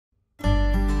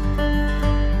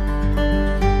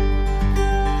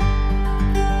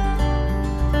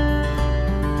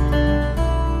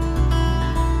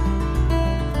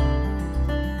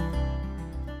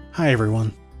Hi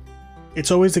everyone.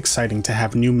 It's always exciting to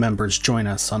have new members join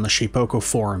us on the Shapeoko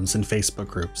forums and Facebook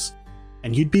groups,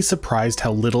 and you'd be surprised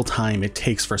how little time it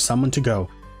takes for someone to go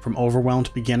from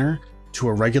overwhelmed beginner to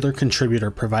a regular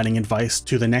contributor providing advice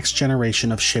to the next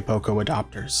generation of Shapeoko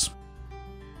adopters.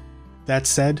 That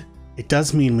said, it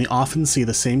does mean we often see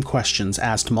the same questions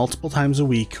asked multiple times a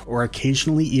week or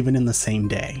occasionally even in the same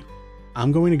day.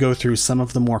 I'm going to go through some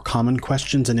of the more common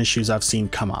questions and issues I've seen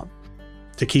come up.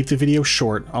 To keep the video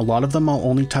short, a lot of them I'll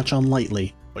only touch on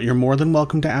lightly, but you're more than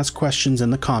welcome to ask questions in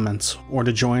the comments or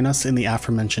to join us in the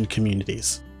aforementioned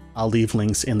communities. I'll leave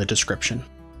links in the description.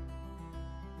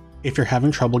 If you're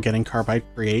having trouble getting Carbide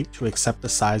Create to accept the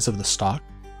size of the stock,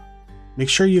 make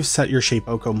sure you've set your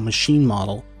Shapeoko machine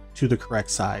model to the correct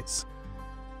size.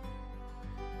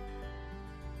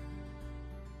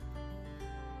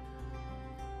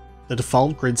 The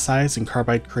default grid size in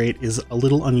Carbide Create is a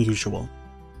little unusual.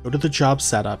 Go to the job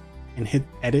setup and hit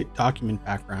Edit Document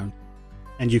Background,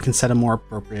 and you can set a more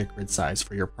appropriate grid size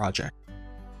for your project.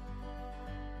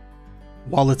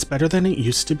 While it's better than it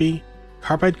used to be,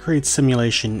 Carbide Create's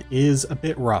simulation is a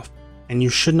bit rough, and you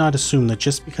should not assume that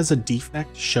just because a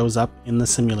defect shows up in the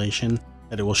simulation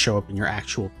that it will show up in your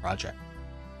actual project.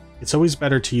 It's always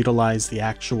better to utilize the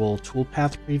actual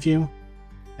toolpath preview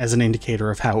as an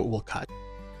indicator of how it will cut.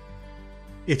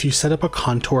 If you set up a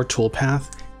contour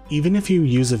toolpath, even if you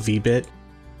use a V-bit,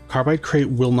 Carbide Create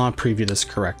will not preview this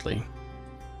correctly.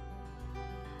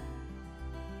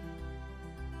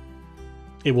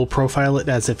 It will profile it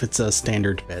as if it's a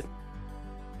standard bit.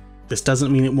 This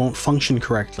doesn't mean it won't function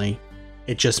correctly,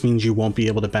 it just means you won't be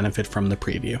able to benefit from the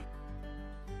preview.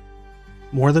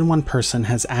 More than one person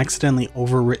has accidentally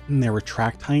overwritten their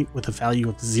retract height with a value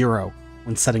of 0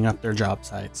 when setting up their job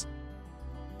sites.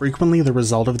 Frequently, the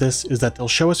result of this is that they'll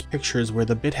show us pictures where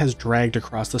the bit has dragged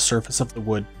across the surface of the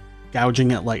wood, gouging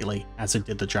it lightly as it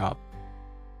did the job.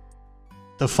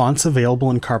 The fonts available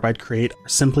in Carbide Create are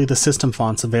simply the system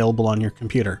fonts available on your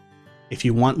computer. If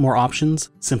you want more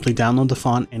options, simply download the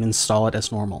font and install it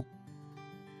as normal.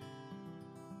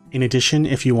 In addition,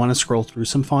 if you want to scroll through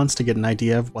some fonts to get an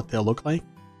idea of what they'll look like,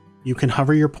 you can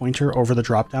hover your pointer over the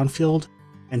drop-down field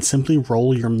and simply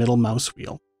roll your middle mouse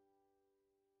wheel.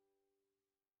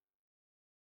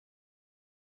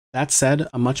 That said,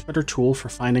 a much better tool for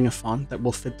finding a font that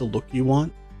will fit the look you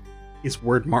want is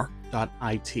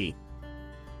wordmark.it.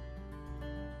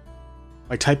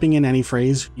 By typing in any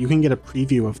phrase, you can get a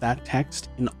preview of that text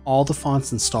in all the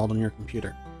fonts installed on your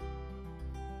computer.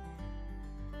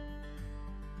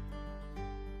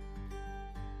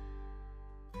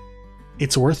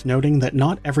 It's worth noting that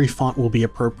not every font will be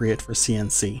appropriate for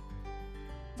CNC.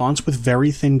 Fonts with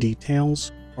very thin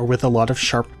details, or with a lot of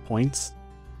sharp points,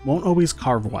 won't always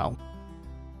carve well,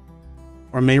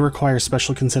 or may require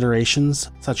special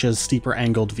considerations such as steeper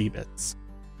angled V-bits.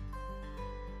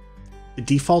 The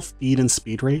default feed and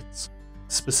speed rates,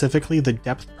 specifically the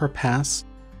depth per pass,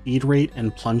 feed rate,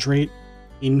 and plunge rate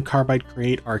in Carbide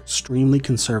Create are extremely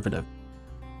conservative.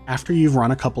 After you've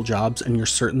run a couple jobs and you're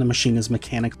certain the machine is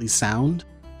mechanically sound,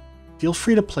 feel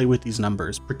free to play with these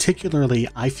numbers. Particularly,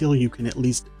 I feel you can at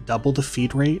least double the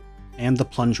feed rate and the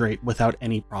plunge rate without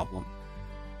any problem.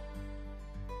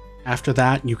 After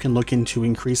that, you can look into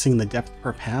increasing the depth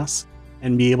per pass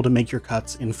and be able to make your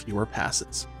cuts in fewer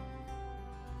passes.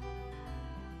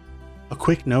 A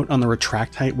quick note on the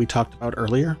retract height we talked about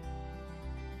earlier.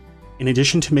 In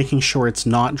addition to making sure it's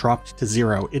not dropped to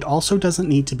 0, it also doesn't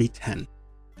need to be 10.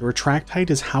 The retract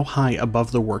height is how high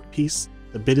above the workpiece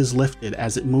the bit is lifted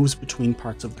as it moves between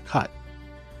parts of the cut.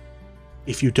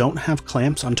 If you don't have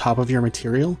clamps on top of your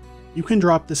material, you can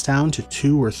drop this down to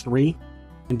 2 or 3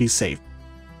 and be safe.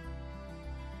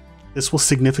 This will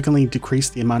significantly decrease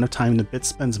the amount of time the bit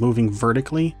spends moving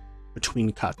vertically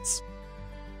between cuts.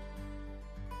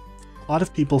 A lot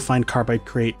of people find Carbide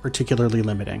Create particularly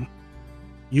limiting.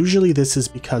 Usually this is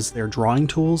because their drawing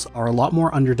tools are a lot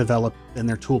more underdeveloped than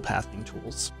their toolpathing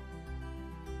tools.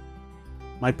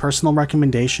 My personal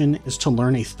recommendation is to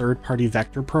learn a third-party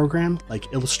vector program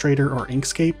like Illustrator or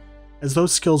Inkscape, as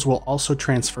those skills will also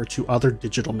transfer to other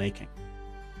digital making.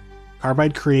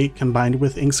 Carbide Create combined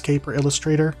with Inkscape or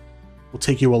Illustrator will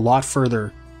take you a lot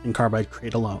further than Carbide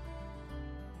Create alone.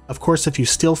 Of course, if you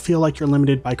still feel like you're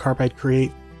limited by Carbide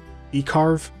Create,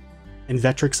 VCarve and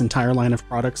Vectric's entire line of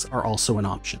products are also an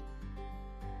option.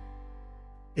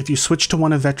 If you switch to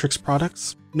one of Vectric's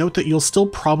products, note that you'll still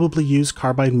probably use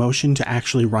Carbide Motion to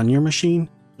actually run your machine.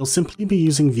 You'll simply be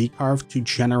using VCarve to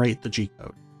generate the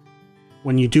G-code.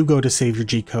 When you do go to save your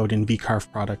G-code in VCarve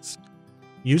products,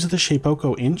 use the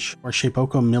Shapeoko inch or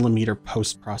Shapeoko millimeter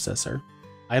post processor.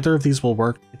 Either of these will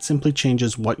work, it simply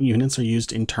changes what units are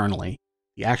used internally,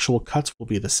 the actual cuts will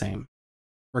be the same.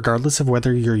 Regardless of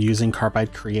whether you're using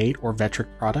Carbide Create or Vectric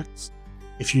products,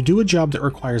 if you do a job that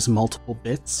requires multiple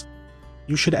bits,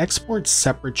 you should export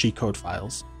separate G-code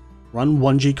files. Run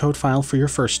one G-code file for your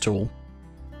first tool.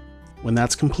 When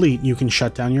that's complete, you can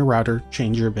shut down your router,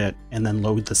 change your bit, and then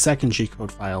load the second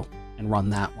G-code file and run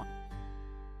that one.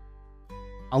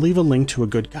 I'll leave a link to a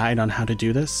good guide on how to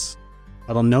do this,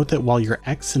 but I'll note that while your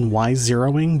X and Y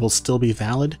zeroing will still be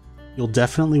valid, you'll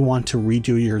definitely want to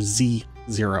redo your Z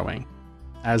zeroing,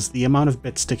 as the amount of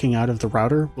bits sticking out of the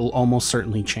router will almost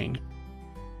certainly change.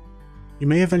 You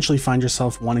may eventually find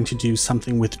yourself wanting to do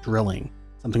something with drilling,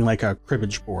 something like a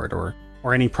cribbage board or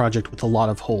any project with a lot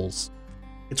of holes.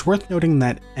 It's worth noting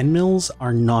that end mills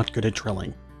are not good at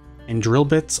drilling, and drill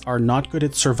bits are not good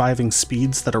at surviving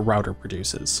speeds that a router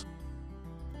produces.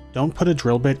 Don't put a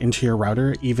drill bit into your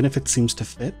router even if it seems to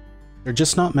fit. They're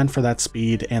just not meant for that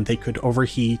speed, and they could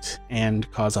overheat and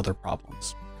cause other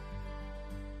problems.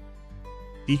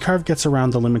 Dcarve gets around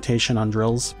the limitation on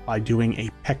drills by doing a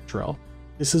peck drill.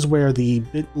 This is where the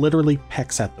bit literally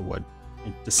pecks at the wood.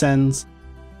 It descends,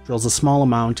 drills a small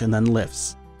amount, and then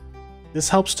lifts. This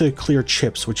helps to clear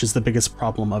chips, which is the biggest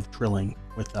problem of drilling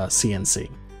with CNC.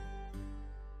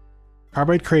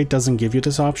 Carbide Create doesn't give you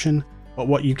this option, but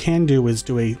what you can do is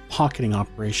do a pocketing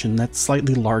operation that's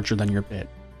slightly larger than your bit.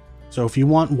 So if you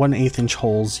want 1/8 inch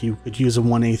holes, you could use a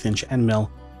 1/8 inch end mill,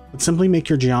 but simply make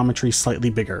your geometry slightly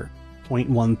bigger,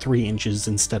 0.13 inches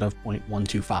instead of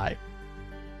 0.125.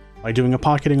 By doing a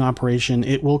pocketing operation,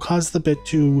 it will cause the bit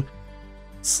to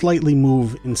slightly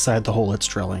move inside the hole it's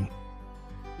drilling.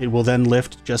 It will then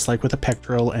lift just like with a peck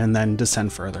drill and then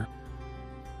descend further.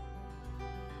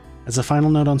 As a final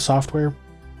note on software,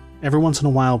 every once in a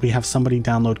while we have somebody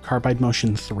download Carbide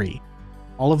Motion 3.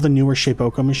 All of the newer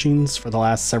Shapeoko machines for the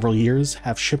last several years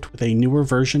have shipped with a newer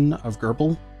version of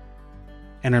Gerbil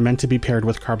and are meant to be paired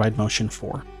with Carbide Motion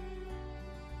 4.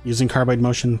 Using Carbide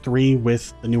Motion 3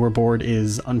 with the newer board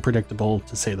is unpredictable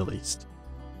to say the least.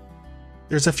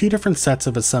 There's a few different sets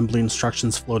of assembly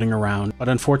instructions floating around, but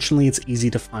unfortunately it's easy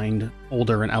to find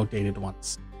older and outdated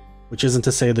ones, which isn't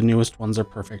to say the newest ones are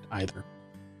perfect either.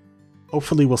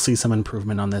 Hopefully we'll see some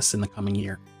improvement on this in the coming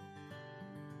year.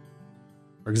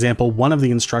 For example, one of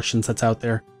the instructions that's out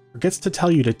there forgets to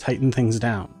tell you to tighten things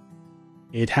down.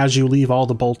 It has you leave all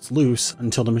the bolts loose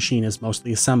until the machine is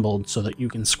mostly assembled so that you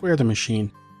can square the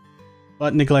machine,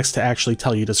 but neglects to actually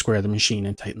tell you to square the machine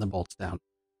and tighten the bolts down.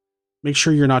 Make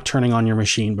sure you're not turning on your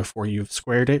machine before you've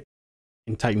squared it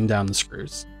and tightened down the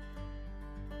screws.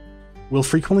 We'll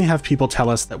frequently have people tell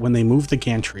us that when they move the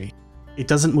gantry, it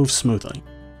doesn't move smoothly.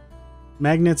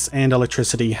 Magnets and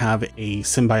electricity have a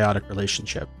symbiotic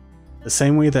relationship. The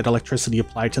same way that electricity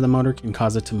applied to the motor can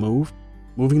cause it to move,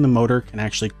 moving the motor can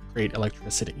actually create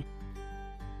electricity.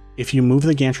 If you move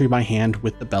the gantry by hand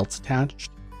with the belts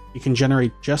attached, you can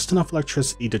generate just enough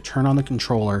electricity to turn on the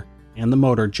controller and the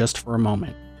motor just for a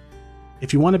moment.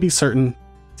 If you want to be certain,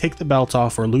 take the belt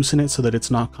off or loosen it so that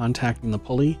it's not contacting the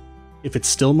pulley. If it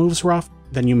still moves rough,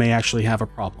 then you may actually have a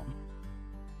problem.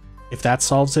 If that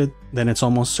solves it, then it's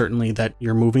almost certainly that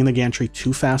you're moving the gantry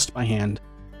too fast by hand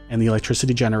and the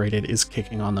electricity generated is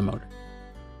kicking on the motor.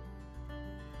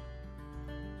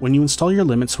 When you install your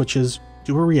limit switches,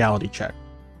 do a reality check.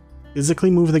 Physically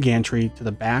move the gantry to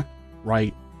the back,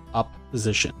 right, up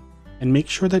position, and make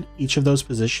sure that each of those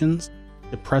positions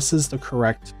depresses the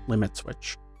correct limit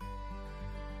switch.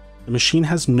 The machine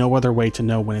has no other way to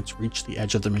know when it's reached the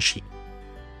edge of the machine.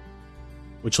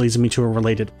 Which leads me to a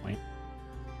related point.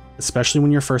 Especially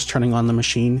when you're first turning on the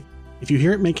machine, if you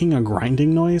hear it making a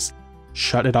grinding noise,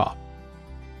 shut it off.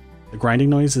 The grinding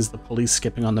noise is the pulley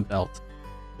skipping on the belt.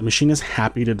 The machine is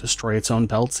happy to destroy its own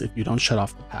belts if you don't shut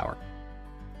off the power.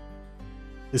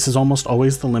 This is almost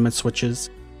always the limit switches,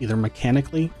 either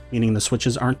mechanically, meaning the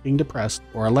switches aren't being depressed,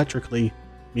 or electrically,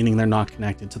 meaning they're not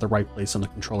connected to the right place on the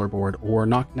controller board, or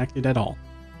not connected at all.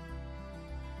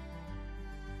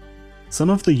 Some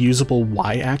of the usable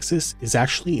Y-axis is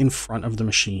actually in front of the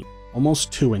machine,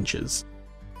 almost 2 inches.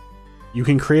 You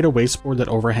can create a wasteboard that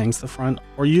overhangs the front,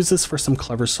 or use this for some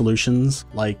clever solutions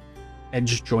like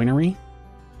edge joinery,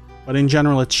 but in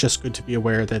general it's just good to be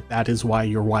aware that that is why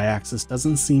your Y-axis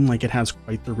doesn't seem like it has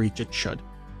quite the reach it should.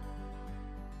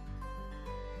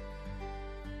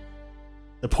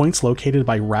 The points located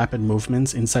by rapid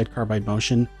movements inside Carbide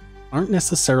Motion aren't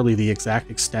necessarily the exact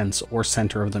extents or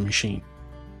center of the machine.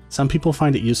 Some people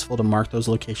find it useful to mark those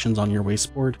locations on your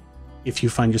wasteboard if you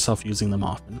find yourself using them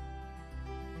often.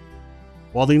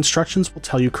 While the instructions will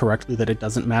tell you correctly that it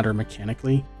doesn't matter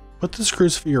mechanically, put the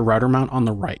screws for your router mount on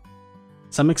the right.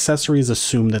 Some accessories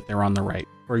assume that they're on the right.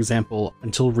 For example,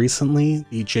 until recently,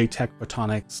 the JTech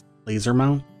Photonics laser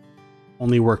mount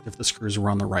only worked if the screws were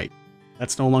on the right.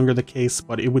 That's no longer the case,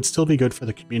 but it would still be good for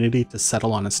the community to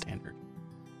settle on a standard.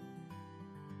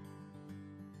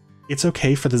 It's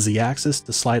okay for the Z-axis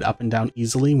to slide up and down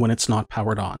easily when it's not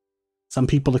powered on. Some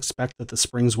people expect that the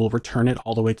springs will return it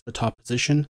all the way to the top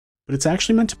position, but it's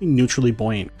actually meant to be neutrally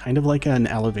buoyant, kind of like an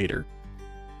elevator.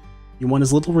 You want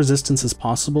as little resistance as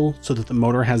possible so that the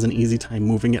motor has an easy time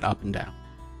moving it up and down.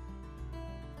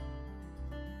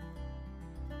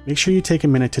 Make sure you take a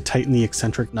minute to tighten the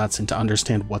eccentric nuts and to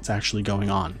understand what's actually going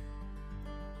on.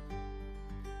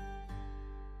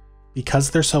 Because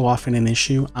they're so often an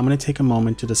issue, I'm going to take a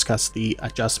moment to discuss the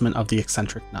adjustment of the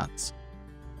eccentric nuts.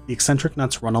 The eccentric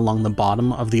nuts run along the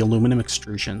bottom of the aluminum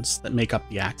extrusions that make up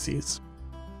the axes.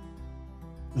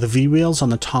 The V-wheels on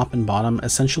the top and bottom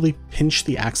essentially pinch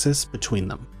the axis between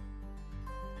them.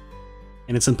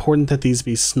 And it's important that these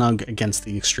be snug against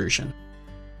the extrusion.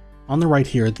 On the right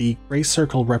here, the gray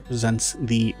circle represents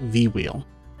the V-wheel,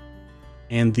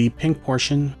 and the pink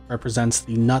portion represents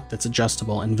the nut that's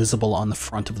adjustable and visible on the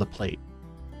front of the plate.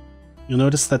 You'll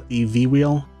notice that the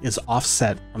V-wheel is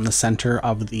offset from the center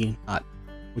of the nut,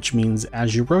 which means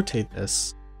as you rotate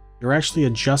this, you're actually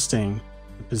adjusting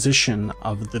the position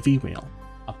of the V-wheel,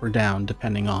 up or down,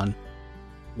 depending on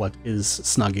what is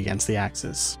snug against the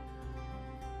axis.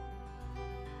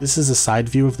 This is a side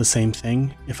view of the same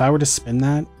thing. If I were to spin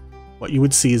that, what you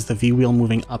would see is the V-wheel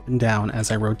moving up and down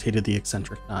as I rotated the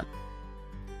eccentric nut.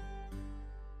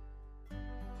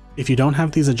 If you don't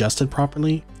have these adjusted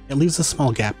properly, it leaves a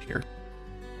small gap here.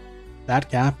 That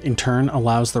gap in turn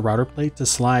allows the router plate to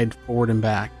slide forward and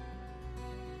back.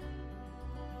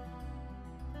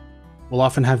 We'll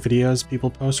often have videos people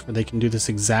post where they can do this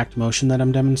exact motion that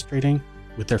I'm demonstrating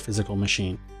with their physical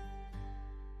machine.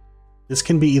 This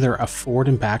can be either a forward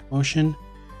and back motion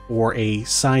or a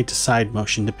side-to-side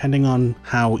motion, depending on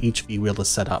how each V-wheel is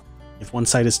set up. If one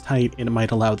side is tight, it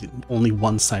might allow only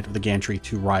one side of the gantry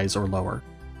to rise or lower.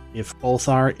 If both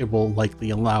are, it will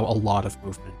likely allow a lot of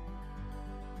movement.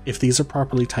 If these are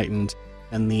properly tightened,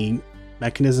 then the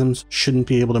mechanisms shouldn't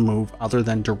be able to move other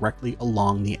than directly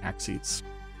along the axes.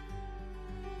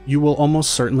 You will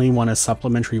almost certainly want a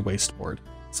supplementary wasteboard,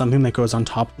 something that goes on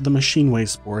top of the machine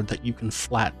wasteboard that you can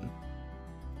flatten.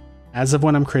 As of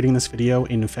when I'm creating this video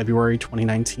in February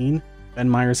 2019, Ben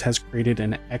Myers has created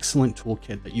an excellent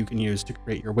toolkit that you can use to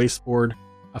create your wasteboard,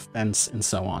 a fence, and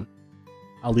so on.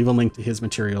 I'll leave a link to his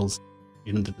materials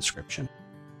in the description.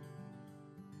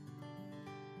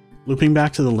 Looping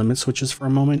back to the limit switches for a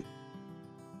moment,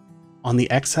 on the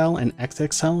XL and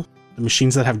XXL, the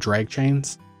machines that have drag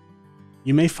chains,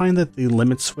 you may find that the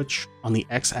limit switch on the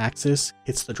X-axis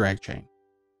hits the drag chain.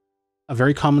 A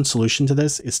very common solution to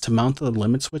this is to mount the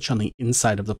limit switch on the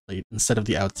inside of the plate instead of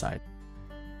the outside.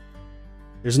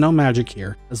 There's no magic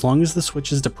here. As long as the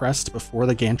switch is depressed before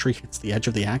the gantry hits the edge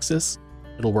of the axis,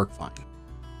 it'll work fine.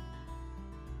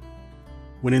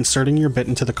 When inserting your bit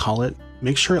into the collet,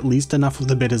 make sure at least enough of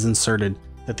the bit is inserted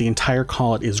that the entire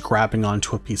collet is grabbing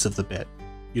onto a piece of the bit.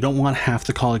 You don't want half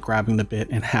the collet grabbing the bit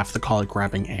and half the collet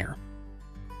grabbing air.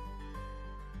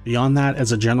 Beyond that,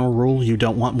 as a general rule, you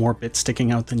don't want more bits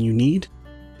sticking out than you need,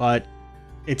 but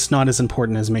it's not as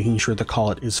important as making sure the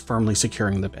collet is firmly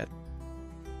securing the bit.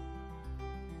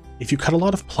 If you cut a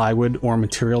lot of plywood or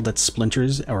material that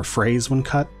splinters or frays when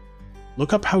cut,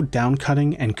 look up how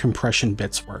downcutting and compression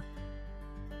bits work.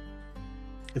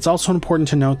 It's also important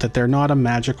to note that they're not a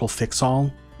magical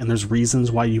fix-all, and there's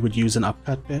reasons why you would use an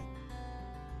upcut bit.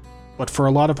 But for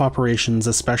a lot of operations,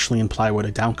 especially in plywood,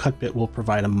 a downcut bit will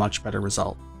provide a much better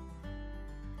result.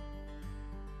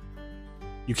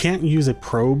 You can't use a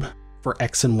probe for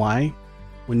X and Y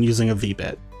when using a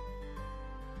V-bit.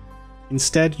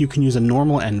 Instead, you can use a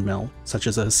normal end mill, such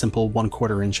as a simple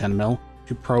 1/4 inch end mill,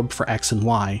 to probe for X and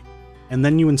Y, and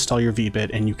then you install your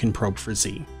V-bit and you can probe for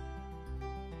Z.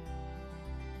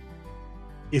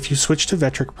 If you switch to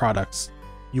Vectric products,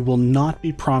 you will not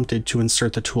be prompted to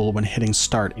insert the tool when hitting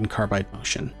start in Carbide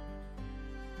motion.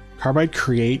 Carbide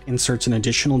Create inserts an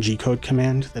additional G-code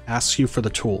command that asks you for the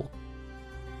tool.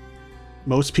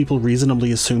 Most people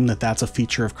reasonably assume that that's a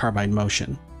feature of Carbide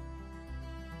motion.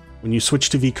 When you switch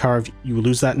to VCarve, you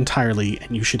lose that entirely,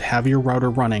 and you should have your router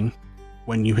running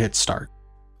when you hit start.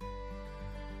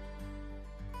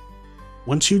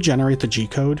 Once you generate the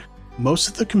G-code, most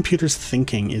of the computer's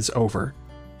thinking is over.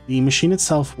 The machine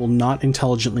itself will not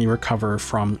intelligently recover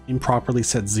from improperly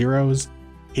set zeros,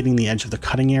 hitting the edge of the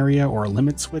cutting area or a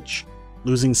limit switch,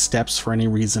 losing steps for any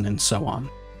reason, and so on.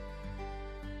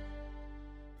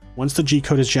 Once the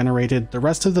G-code is generated, the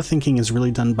rest of the thinking is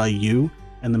really done by you,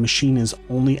 and the machine is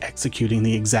only executing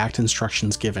the exact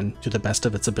instructions given to the best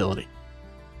of its ability.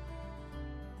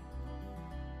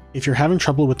 If you're having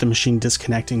trouble with the machine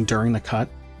disconnecting during the cut,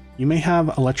 you may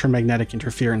have electromagnetic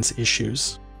interference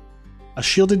issues. A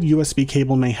shielded USB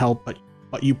cable may help,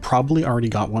 but you probably already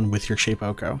got one with your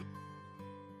Shapeoko.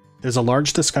 There's a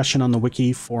large discussion on the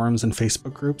wiki, forums, and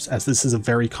Facebook groups, as this is a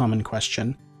very common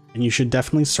question, and you should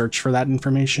definitely search for that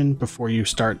information before you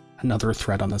start another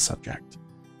thread on the subject.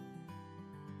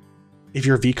 If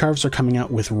your V-carves are coming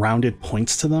out with rounded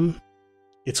points to them,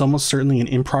 it's almost certainly an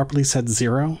improperly set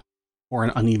zero or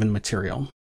an uneven material.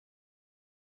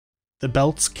 The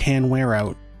belts can wear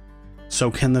out,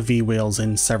 so can the V-wheels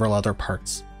in several other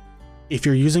parts. If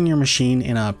you're using your machine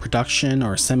in a production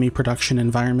or semi-production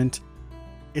environment,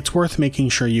 it's worth making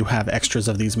sure you have extras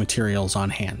of these materials on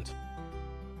hand.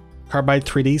 Carbide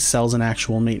 3D sells an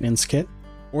actual maintenance kit,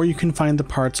 or you can find the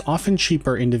parts often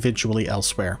cheaper individually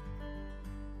elsewhere.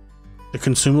 The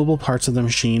consumable parts of the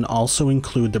machine also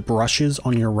include the brushes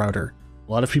on your router.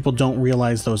 A lot of people don't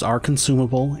realize those are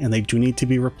consumable and they do need to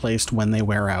be replaced when they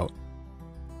wear out.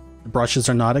 The brushes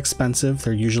are not expensive,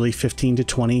 they're usually 15 to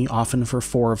 20, often for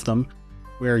 4 of them,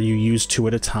 where you use 2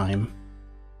 at a time.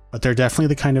 But they're definitely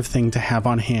the kind of thing to have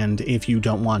on hand if you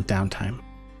don't want downtime.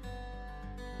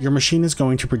 Your machine is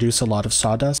going to produce a lot of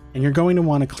sawdust, and you're going to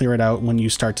want to clear it out when you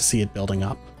start to see it building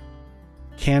up.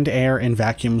 Canned air and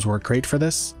vacuums work great for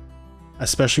this,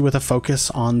 especially with a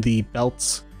focus on the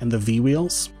belts and the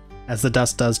V-wheels, as the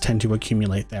dust does tend to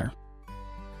accumulate there.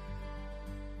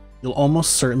 You'll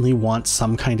almost certainly want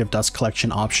some kind of dust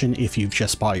collection option if you've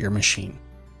just bought your machine.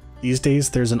 These days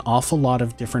there's an awful lot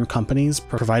of different companies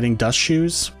providing dust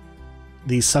shoes.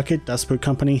 The Suckit dust boot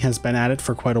company has been at it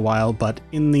for quite a while, but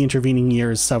in the intervening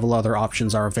years several other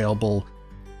options are available,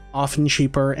 often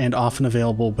cheaper and often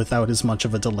available without as much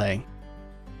of a delay.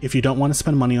 If you don't want to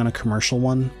spend money on a commercial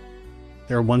one,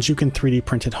 there are ones you can 3D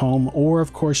print at home, or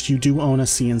of course you do own a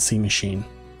CNC machine.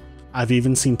 I've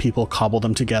even seen people cobble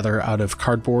them together out of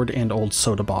cardboard and old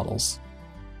soda bottles.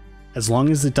 As long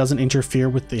as it doesn't interfere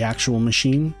with the actual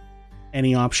machine,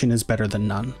 any option is better than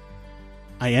none.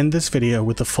 I end this video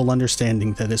with the full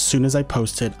understanding that as soon as I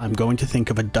post it, I'm going to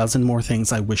think of a dozen more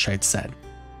things I wish I'd said.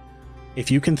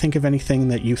 If you can think of anything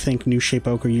that you think new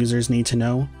Shapeoko users need to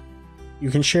know, you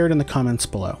can share it in the comments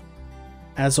below.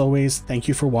 As always, thank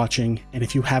you for watching, and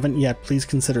if you haven't yet, please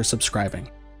consider subscribing.